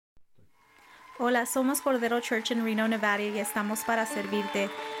Hola, somos Cordero Church en Reno, Nevada y estamos para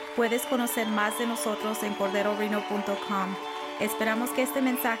servirte. Puedes conocer más de nosotros en corderoreno.com. Esperamos que este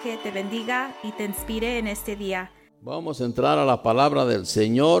mensaje te bendiga y te inspire en este día. Vamos a entrar a la palabra del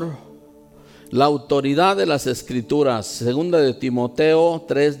Señor. La autoridad de las Escrituras, segunda de Timoteo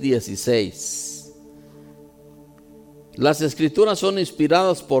 3:16. Las Escrituras son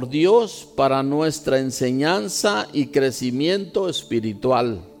inspiradas por Dios para nuestra enseñanza y crecimiento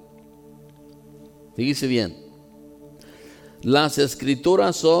espiritual. Fíjese bien. Las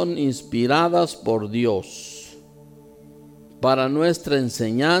Escrituras son inspiradas por Dios para nuestra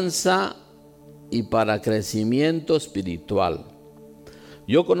enseñanza y para crecimiento espiritual.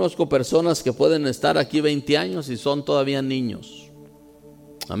 Yo conozco personas que pueden estar aquí 20 años y son todavía niños.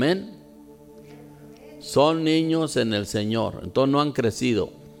 Amén. Son niños en el Señor, entonces no han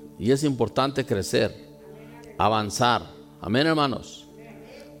crecido. Y es importante crecer, avanzar. Amén, hermanos.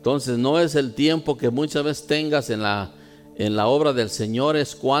 Entonces no es el tiempo que muchas veces tengas en la obra del Señor,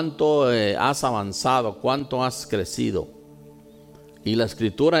 es cuánto has avanzado, cuánto has crecido. Y la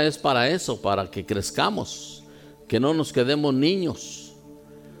Escritura es para eso, para que crezcamos, que no nos quedemos niños.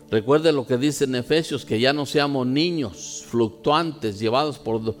 Recuerde lo que dice en Efesios, que ya no seamos niños fluctuantes, llevados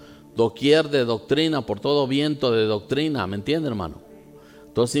por doquier de doctrina, por todo viento de doctrina. ¿Me entiende, hermano?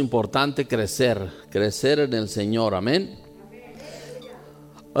 Entonces es importante crecer en el Señor. Amén.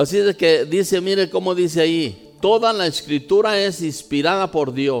 Así de que dice, mire cómo dice ahí: toda la Escritura es inspirada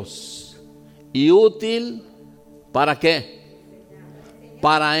por Dios y útil, ¿para qué?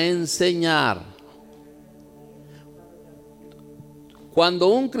 Para enseñar. Cuando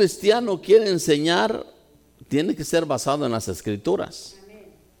un cristiano quiere enseñar, tiene que ser basado en las Escrituras.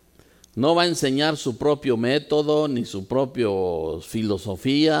 No va a enseñar su propio método, ni su propia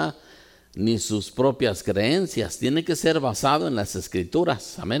filosofía, ni sus propias creencias. Tiene que ser basado en las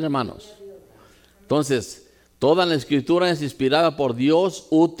Escrituras. Amén, hermanos. Entonces, toda la Escritura es inspirada por Dios,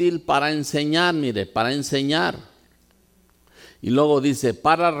 útil para enseñar, mire, para enseñar. Y luego dice,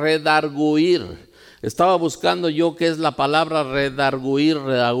 para redarguir. Estaba buscando yo qué es la palabra redarguir.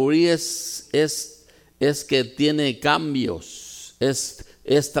 Redarguir es que tiene cambios, es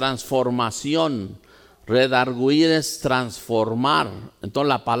transformación. Redarguir es transformar. Entonces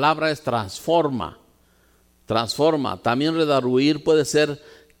la palabra es transforma. También redarguir puede ser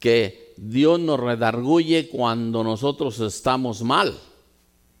que Dios nos redarguye cuando nosotros estamos mal,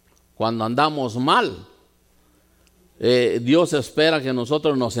 cuando andamos mal. Dios espera que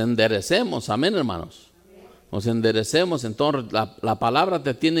nosotros nos enderecemos. Amén, hermanos. Nos enderecemos. Entonces la palabra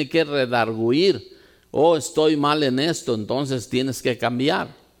te tiene que redarguir. Oh, estoy mal en esto, entonces tienes que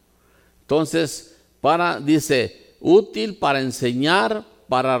cambiar. Entonces dice, útil para enseñar,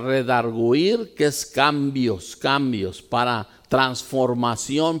 para redarguir, que es cambios, para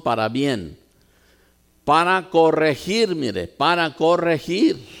transformación, para bien. Para corregir, mire, para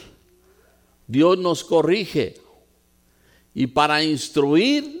corregir. Dios nos corrige. Y para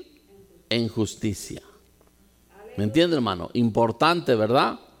instruir en justicia. ¿Me entiende, hermano? Importante,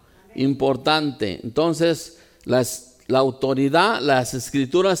 ¿verdad? Importante. Entonces, la autoridad, las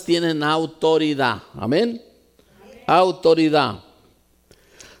Escrituras tienen autoridad. Amén. Autoridad.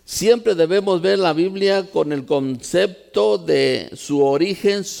 Siempre debemos ver la Biblia con el concepto de su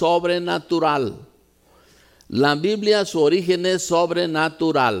origen sobrenatural. La Biblia, su origen es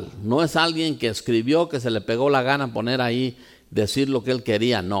sobrenatural. No es alguien que escribió, que se le pegó la gana poner ahí, decir lo que él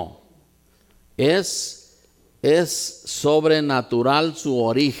quería. No. Es sobrenatural su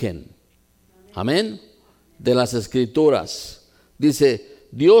origen. Amén. De las Escrituras. Dice,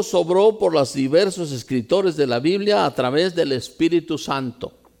 Dios obró por los diversos escritores de la Biblia a través del Espíritu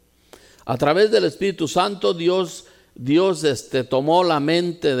Santo. A través del Espíritu Santo Dios tomó la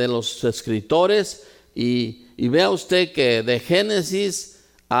mente de los escritores y vea usted que de Génesis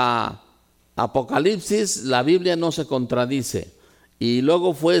a Apocalipsis la Biblia no se contradice. Y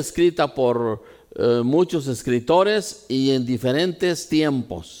luego fue escrita por muchos escritores y en diferentes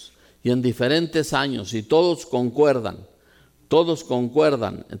tiempos y en diferentes años, y todos concuerdan.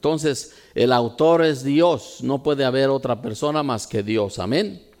 Entonces el autor es Dios, no puede haber otra persona más que Dios.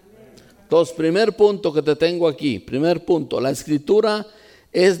 Amén. Entonces, primer punto que te tengo aquí, la Escritura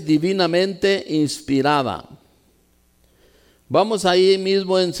es divinamente inspirada. Vamos ahí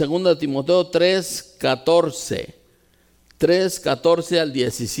mismo en 2 Timoteo 3:14 al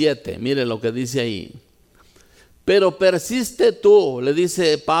 17. Mire lo que dice ahí. Pero persiste tú, le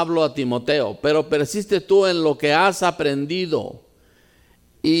dice Pablo a Timoteo, pero persiste tú en lo que has aprendido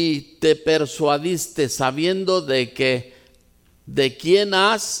y te persuadiste, sabiendo de quién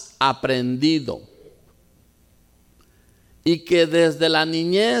has aprendido y que desde la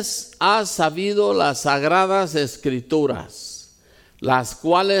niñez has sabido las sagradas escrituras, las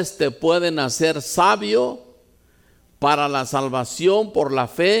cuales te pueden hacer sabio para la salvación por la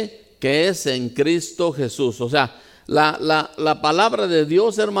fe que es en Cristo Jesús. O sea, la palabra de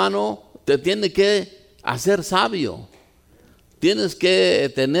Dios, hermano, te tiene que hacer sabio. Tienes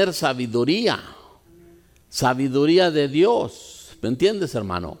que tener sabiduría de Dios. ¿Me entiendes,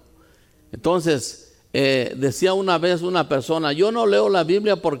 hermano? Entonces, decía una vez una persona, yo no leo la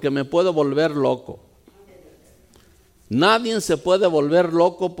Biblia porque me puedo volver loco. Nadie se puede volver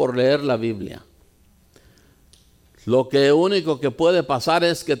loco por leer la Biblia. Lo único que puede pasar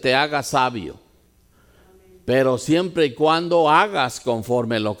es que te hagas sabio. Pero siempre y cuando hagas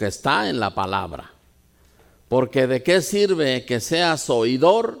conforme lo que está en la palabra. Porque ¿de qué sirve que seas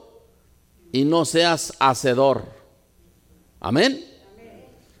oidor y no seas hacedor? Amén.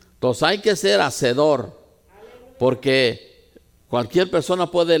 Entonces hay que ser hacedor. Porque cualquier persona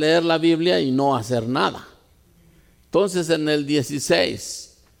puede leer la Biblia y no hacer nada. Entonces en el 16...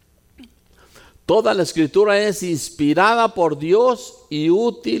 toda la escritura es inspirada por Dios y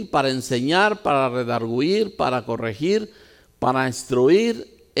útil para enseñar, para redarguir, para corregir, para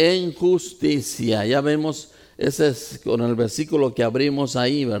instruir en justicia. Ya vemos, ese es con el versículo que abrimos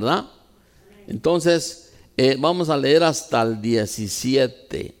ahí, ¿verdad? Entonces, vamos a leer hasta el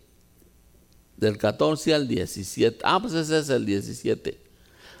 17. Del 14 al 17. Pues ese es el 17.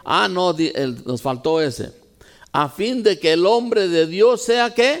 No, nos faltó ese. A fin de que el hombre de Dios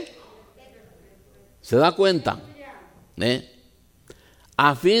sea, ¿qué? ¿Se da cuenta?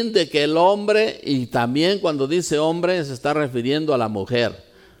 A fin de que el hombre, y también cuando dice hombre se está refiriendo a la mujer,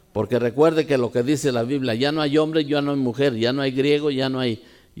 porque recuerde que lo que dice la Biblia, ya no hay hombre, ya no hay mujer, ya no hay griego, ya no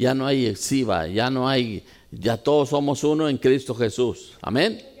hay esciva, ya todos somos uno en Cristo Jesús.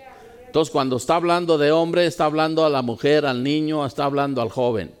 Amén. Entonces cuando está hablando de hombre, está hablando a la mujer, al niño, está hablando al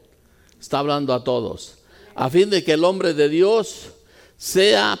joven, está hablando a todos. A fin de que el hombre de Dios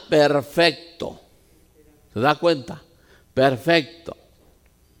sea perfecto. ¿Se da cuenta? Perfecto.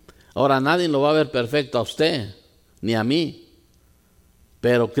 Ahora nadie lo va a ver perfecto a usted, ni a mí.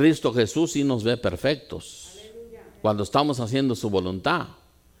 Pero Cristo Jesús sí nos ve perfectos. Cuando estamos haciendo su voluntad.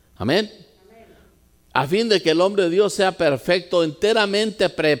 Amén. A fin de que el hombre de Dios sea perfecto, enteramente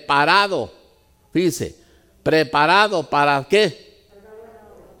preparado. Fíjese, preparado para ¿qué?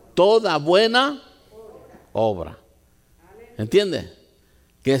 Toda buena obra. ¿Entiende?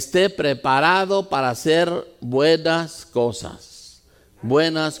 Que esté preparado para hacer buenas cosas.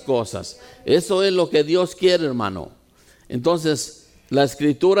 Buenas cosas. Eso es lo que Dios quiere, hermano. Entonces, la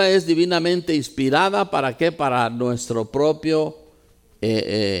escritura es divinamente inspirada. ¿Para qué? Para nuestro propio,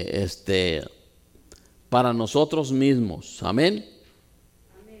 para nosotros mismos. Amén.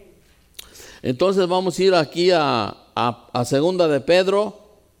 Entonces vamos a ir aquí a segunda de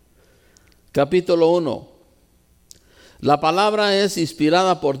Pedro, capítulo 1. La palabra es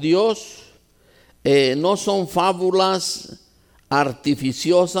inspirada por Dios, no son fábulas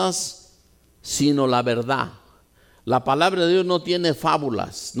artificiosas, sino la verdad. La palabra de Dios no tiene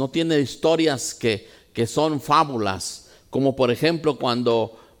fábulas, no tiene historias que son fábulas, como por ejemplo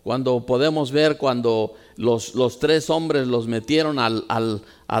cuando podemos ver cuando los tres hombres los metieron al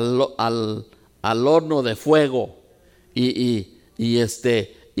horno de fuego y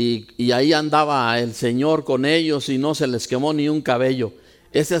ahí andaba el Señor con ellos y no se les quemó ni un cabello.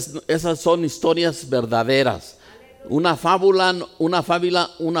 Esas son historias verdaderas. Una fábula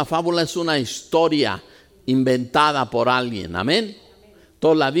es una historia inventada por alguien. Amén.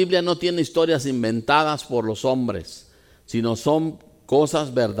 Entonces la Biblia no tiene historias inventadas por los hombres, sino son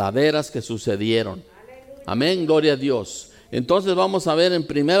cosas verdaderas que sucedieron. Amén, gloria a Dios. Entonces vamos a ver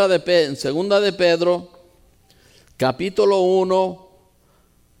en segunda de Pedro, capítulo 1,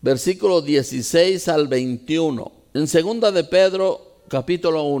 versículo 16 al 21. En segunda de Pedro,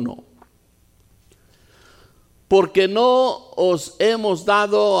 capítulo 1. Porque no os hemos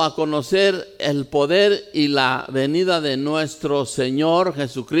dado a conocer el poder y la venida de nuestro Señor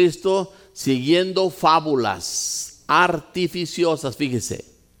Jesucristo siguiendo fábulas artificiosas, fíjese.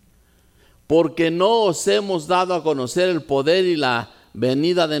 Porque no os hemos dado a conocer el poder y la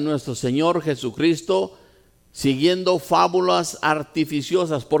venida de nuestro Señor Jesucristo siguiendo fábulas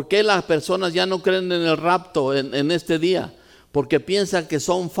artificiosas. ¿Por qué las personas ya no creen en el rapto en este día? Porque piensan que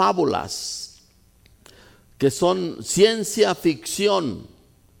son fábulas, que son ciencia ficción.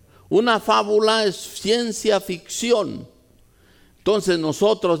 Una fábula es ciencia ficción. Entonces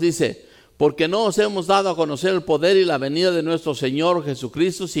nosotros, dice, porque no os hemos dado a conocer el poder y la venida de nuestro Señor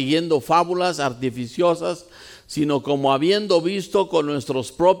Jesucristo siguiendo fábulas artificiosas, sino como habiendo visto con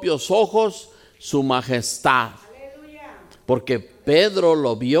nuestros propios ojos su majestad. Aleluya. porque Pedro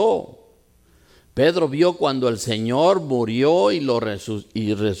lo vio. Pedro vio cuando el Señor murió y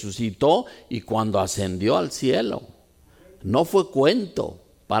resucitó y cuando ascendió al cielo. No fue cuento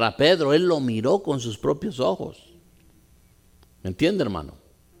para Pedro, él lo miró con sus propios ojos. ¿Me entiende, hermano?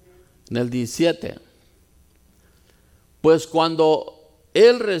 En el 17. Pues cuando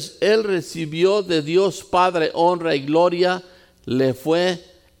él recibió de Dios Padre honra y gloria, le fue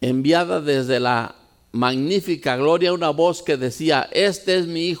enviada desde la magnífica gloria una voz que decía: este es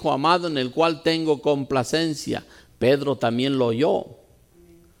mi Hijo amado en el cual tengo complacencia. Pedro también lo oyó.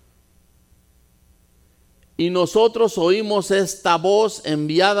 Y nosotros oímos esta voz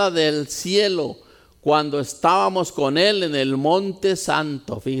enviada del cielo cuando estábamos con él en el monte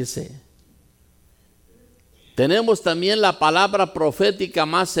santo. Fíjese. Tenemos también la palabra profética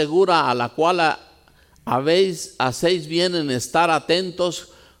más segura, a la cual hacéis bien en estar atentos,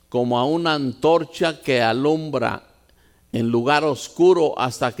 como a una antorcha que alumbra en lugar oscuro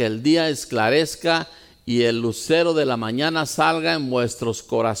hasta que el día esclarezca y el lucero de la mañana salga en vuestros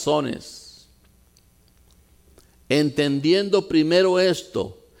corazones. Entendiendo primero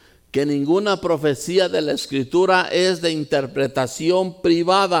esto, que ninguna profecía de la Escritura es de interpretación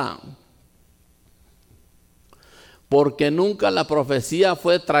privada, porque nunca la profecía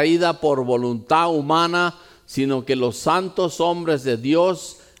fue traída por voluntad humana, sino que los santos hombres de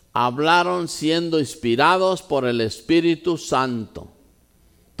Dios hablaron siendo inspirados por el Espíritu Santo.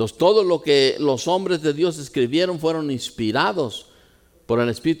 Entonces, todo lo que los hombres de Dios escribieron fueron inspirados por el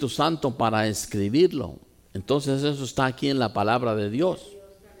Espíritu Santo para escribirlo. Entonces, eso está aquí en la palabra de Dios.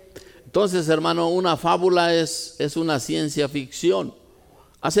 Entonces, hermano, una fábula es una ciencia ficción.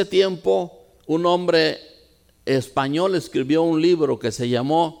 Hace tiempo, un hombre español escribió un libro que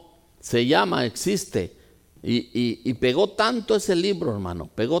existe. Y pegó tanto ese libro, hermano,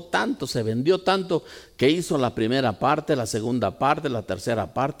 pegó tanto, se vendió tanto, que hizo la primera parte, la segunda parte, la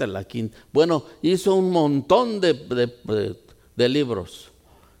tercera parte, la quinta. Bueno, hizo un montón de libros,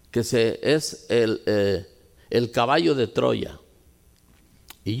 que es el caballo de Troya.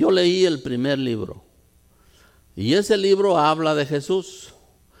 Y yo leí el primer libro. Y ese libro habla de Jesús,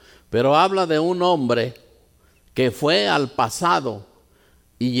 pero habla de un hombre que fue al pasado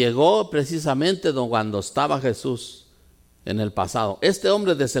y llegó precisamente cuando estaba Jesús en el pasado. Este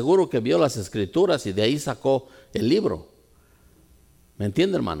hombre de seguro que vio las Escrituras y de ahí sacó el libro. ¿Me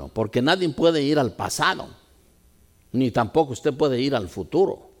entiende, hermano? Porque nadie puede ir al pasado, ni tampoco usted puede ir al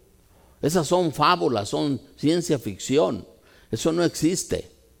futuro. Esas son fábulas, son ciencia ficción. Eso no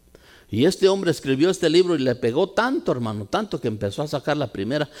existe. Y este hombre escribió este libro y le pegó tanto, hermano, tanto que empezó a sacar la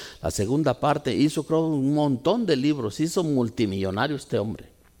primera, la segunda parte, hizo creo un montón de libros, hizo multimillonario este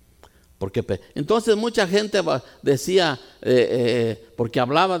hombre. Entonces mucha gente decía, porque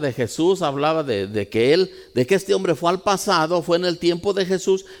hablaba de Jesús, hablaba de que este hombre fue al pasado, fue en el tiempo de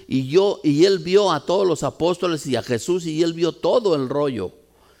Jesús, y él vio a todos los apóstoles y a Jesús, y él vio todo el rollo.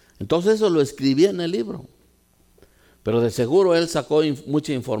 Entonces eso lo escribía en el libro. Pero de seguro él sacó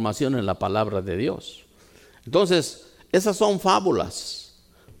mucha información en la palabra de Dios. Entonces, esas son fábulas,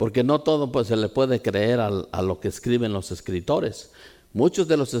 porque no todo pues se le puede creer a lo que escriben los escritores. Muchos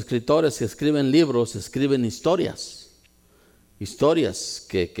de los escritores que escriben libros escriben historias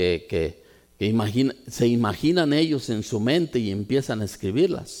que se imaginan ellos en su mente y empiezan a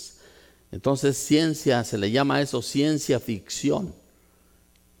escribirlas. Entonces se le llama a eso ciencia ficción.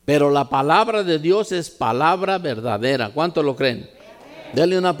 Pero la palabra de Dios es palabra verdadera. ¿Cuántos lo creen?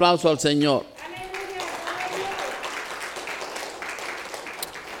 Denle un aplauso al Señor.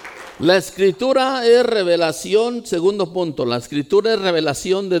 La Escritura es revelación, segundo punto, la Escritura es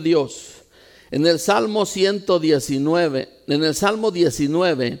revelación de Dios. En el Salmo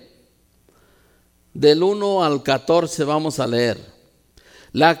 19, del 1 al 14 vamos a leer.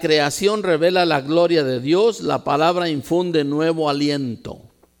 La creación revela la gloria de Dios, la palabra infunde nuevo aliento.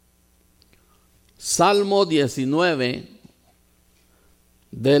 Salmo 19,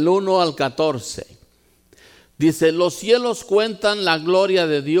 del 1 al 14. Dice: los cielos cuentan la gloria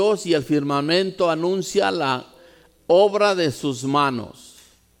de Dios y el firmamento anuncia la obra de sus manos.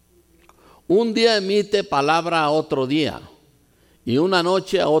 Un día emite palabra a otro día, y una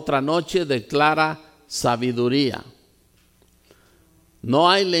noche a otra noche declara sabiduría. No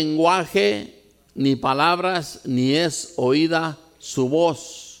hay lenguaje ni palabras, ni es oída su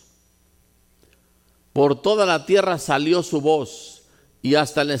voz. Por toda la tierra salió su voz, y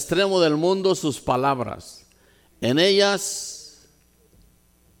hasta el extremo del mundo sus palabras. En ellas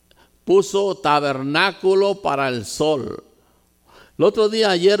puso tabernáculo para el sol. El otro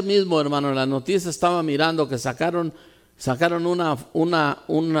día, ayer mismo, hermano, en la noticia estaba mirando que sacaron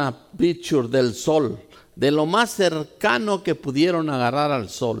una picture del sol, de lo más cercano que pudieron agarrar al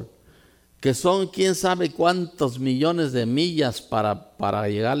sol, que son quién sabe cuántos millones de millas para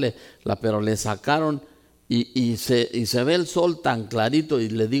llegarle, pero le sacaron y se ve el sol tan clarito. Y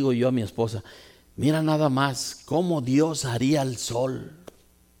le digo yo a mi esposa, mira nada más cómo Dios haría el sol.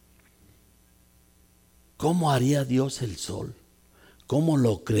 ¿Cómo haría Dios el sol? ¿Cómo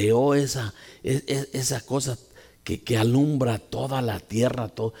lo creó esa cosa que alumbra toda la tierra?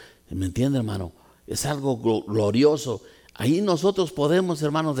 Todo, ¿me entiende, hermano? Es algo glorioso. Ahí nosotros podemos,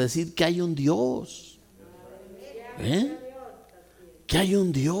 hermanos, decir que hay un Dios. Que hay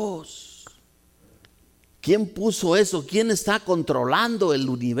un Dios. ¿Quién puso eso? ¿Quién está controlando el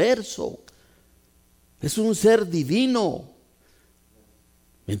universo? Es un ser divino.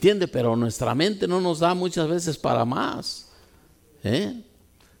 ¿Me entiende? Pero nuestra mente no nos da muchas veces para más.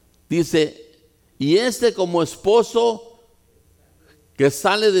 Dice, y como esposo que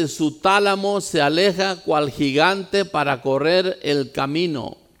sale de su tálamo se aleja cual gigante para correr el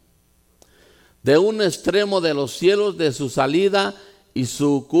camino de un extremo de los cielos de su salida y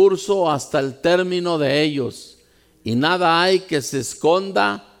su curso hasta el término de ellos, y nada hay que se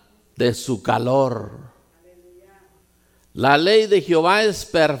esconda de su calor. La ley de Jehová es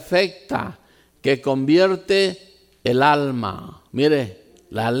perfecta, que convierte el alma. Mire,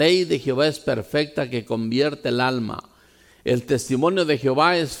 la ley de Jehová es perfecta, que convierte el alma. El testimonio de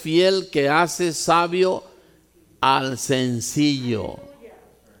Jehová es fiel, que hace sabio al sencillo.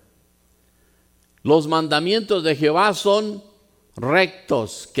 Los mandamientos de Jehová son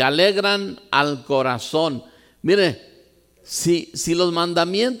rectos, que alegran al corazón. Mire, si los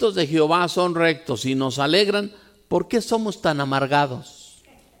mandamientos de Jehová son rectos y nos alegran, ¿por qué somos tan amargados?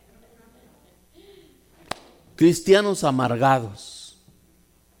 Cristianos amargados.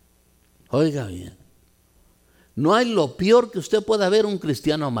 Oiga bien, no hay lo peor que usted pueda ver un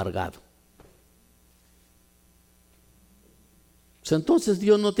cristiano amargado. Pues entonces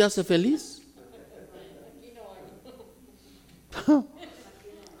Dios no te hace feliz.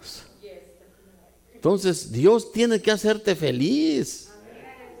 Entonces Dios tiene que hacerte feliz.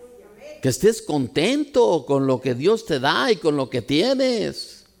 Que estés contento con lo que Dios te da y con lo que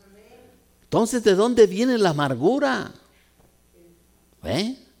tienes. Entonces, ¿de dónde viene la amargura?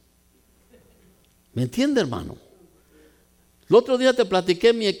 ¿Me entiende, hermano? El otro día te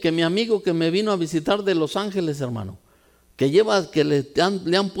platiqué que mi amigo que me vino a visitar de Los Ángeles, hermano, que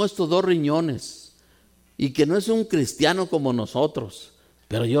le han puesto 2 riñones y que no es un cristiano como nosotros,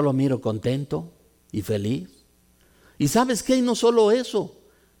 pero yo lo miro contento y feliz. Y ¿sabes qué? Y no solo eso,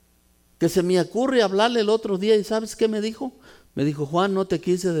 que se me ocurre hablarle el otro día, y ¿sabes qué me dijo? Me dijo, Juan, no te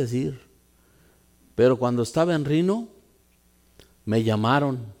quise decir, pero cuando estaba en Reno me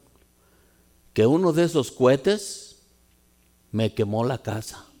llamaron que uno de esos cohetes me quemó la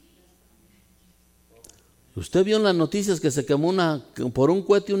casa. ¿Usted vio en las noticias que se quemó por un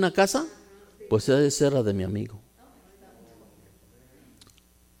cohete una casa? Pues ese era de mi amigo.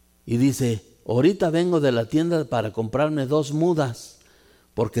 Y dice, ahorita vengo de la tienda para comprarme 2 mudas,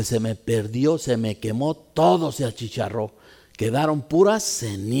 porque se me perdió, se me quemó, todo se achicharró, quedaron puras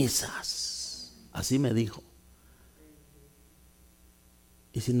cenizas. Así me dijo.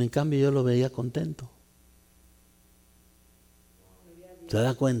 Y sin en cambio yo lo veía contento. ¿Se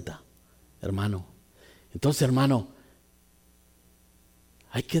da cuenta, hermano? Entonces, hermano,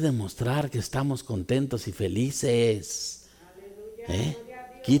 hay que demostrar que estamos contentos y felices.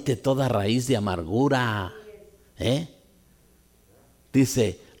 Quite toda raíz de amargura.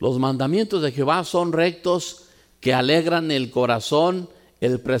 Dice, los mandamientos de Jehová son rectos, que alegran el corazón.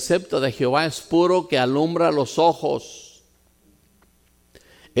 El precepto de Jehová es puro, que alumbra los ojos.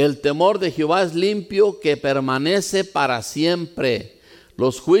 El temor de Jehová es limpio, que permanece para siempre.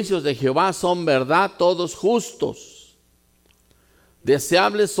 Los juicios de Jehová son verdad, todos justos.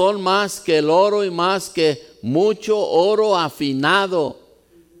 Deseables son más que el oro y más que mucho oro afinado,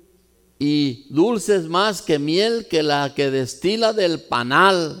 y dulces más que miel, que la que destila del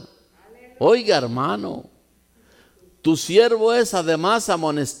panal. Oiga, hermano, tu siervo es además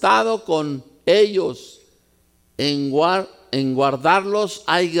amonestado con ellos. En guardarlos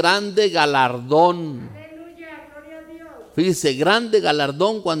hay grande galardón. Fíjese, grande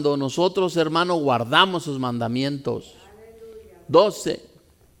galardón cuando nosotros, hermano, guardamos sus mandamientos. 12.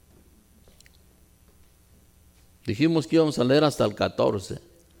 Dijimos que íbamos a leer hasta el 14.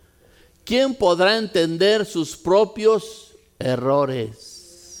 ¿Quién podrá entender sus propios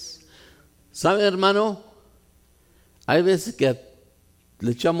errores? ¿Sabe, hermano? Hay veces que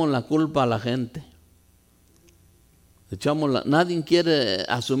le echamos la culpa a la gente. Nadie quiere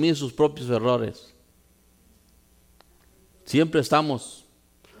asumir sus propios errores. Siempre estamos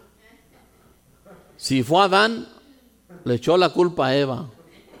Si fue Adán, le echó la culpa a Eva.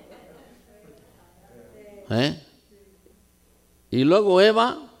 Y luego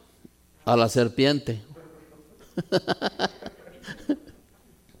Eva a la serpiente.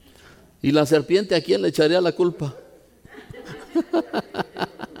 ¿Y la serpiente a quién le echaría la culpa?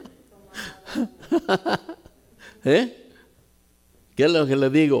 ¿Qué es lo que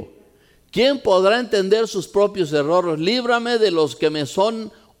le digo? ¿Quién podrá entender sus propios errores? Líbrame de los que me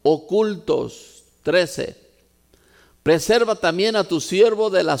son ocultos. 13. Preserva también a tu siervo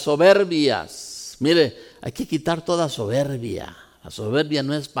de las soberbias. Mire, hay que quitar toda soberbia. La soberbia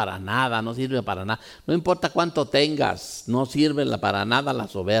no es para nada, no sirve para nada. No importa cuánto tengas, no sirve para nada la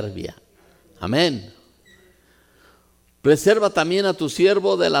soberbia. Amén. Preserva también a tu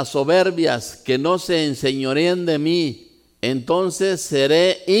siervo de las soberbias, que no se enseñoreen de mí. Entonces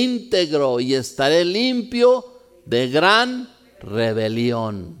seré íntegro y estaré limpio de gran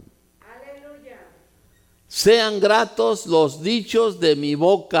rebelión. Aleluya. Sean gratos los dichos de mi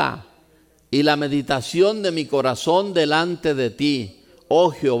boca y la meditación de mi corazón delante de ti,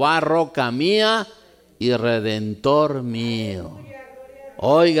 oh Jehová, roca mía y redentor mío.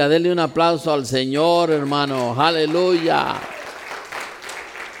 Oiga, denle un aplauso al Señor, hermano. Aleluya.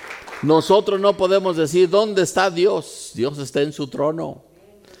 Nosotros no podemos decir, ¿dónde está Dios? Dios está en su trono.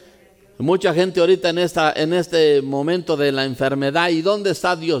 Mucha gente ahorita en este momento de la enfermedad, ¿y dónde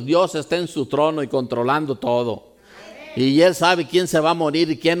está Dios? Dios está en su trono y controlando todo. Y Él sabe quién se va a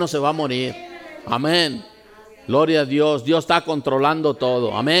morir y quién no se va a morir. Amén. Gloria a Dios. Dios está controlando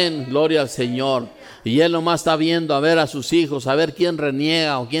todo. Amén. Gloria al Señor. Y Él nomás está viendo a ver a sus hijos, a ver quién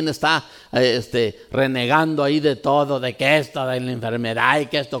reniega o quién está renegando ahí de todo, de que esto, de la enfermedad y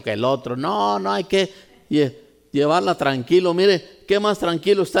que esto, que el otro. No hay que llevarla tranquilo. Mire, qué más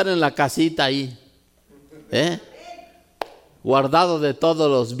tranquilo estar en la casita ahí. Guardado de todos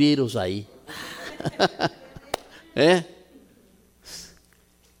los virus ahí. ¿Me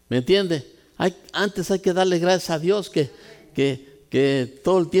entiende? Antes hay que darle gracias a Dios que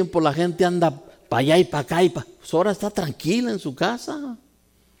todo el tiempo la gente anda para allá y para acá. Pues ahora está tranquila en su casa.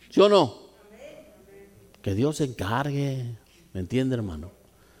 ¿Sí o no? Que Dios se encargue. ¿Me entiende, hermano?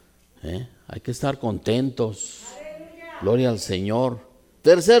 Hay que estar contentos. Gloria al Señor.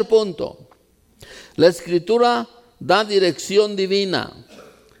 Tercer punto. La Escritura da dirección divina.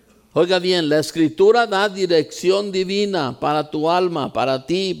 Oiga bien, la Escritura da dirección divina para tu alma, para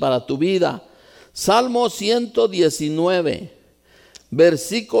ti, para tu vida. Salmo 119,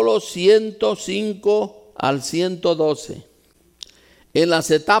 versículos 105 al 112. En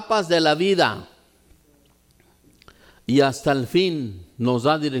las etapas de la vida y hasta el fin nos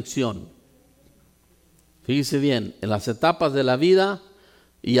da dirección. Fíjese bien, en las etapas de la vida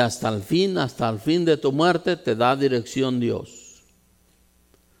y hasta el fin de tu muerte te da dirección Dios.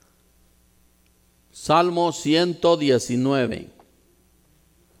 Salmo 119,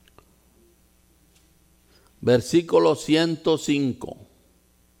 versículo 105.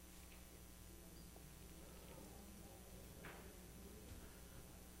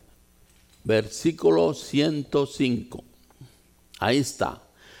 Versículo 105. Ahí está.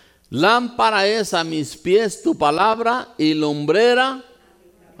 Lámpara es a mis pies tu palabra y lumbrera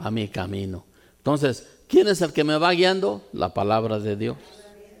a mi camino. Entonces, ¿quién es el que me va guiando? La palabra de Dios.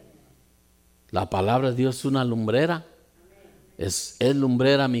 La palabra de Dios es una lumbrera. Es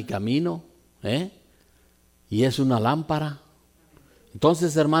lumbrera mi camino. Y es una lámpara.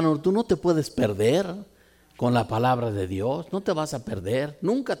 Entonces, hermano, tú no te puedes perder con la palabra de Dios. No te vas a perder.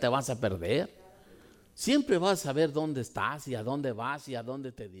 Nunca te vas a perder. Siempre vas a saber dónde estás y a dónde vas y a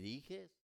dónde te diriges.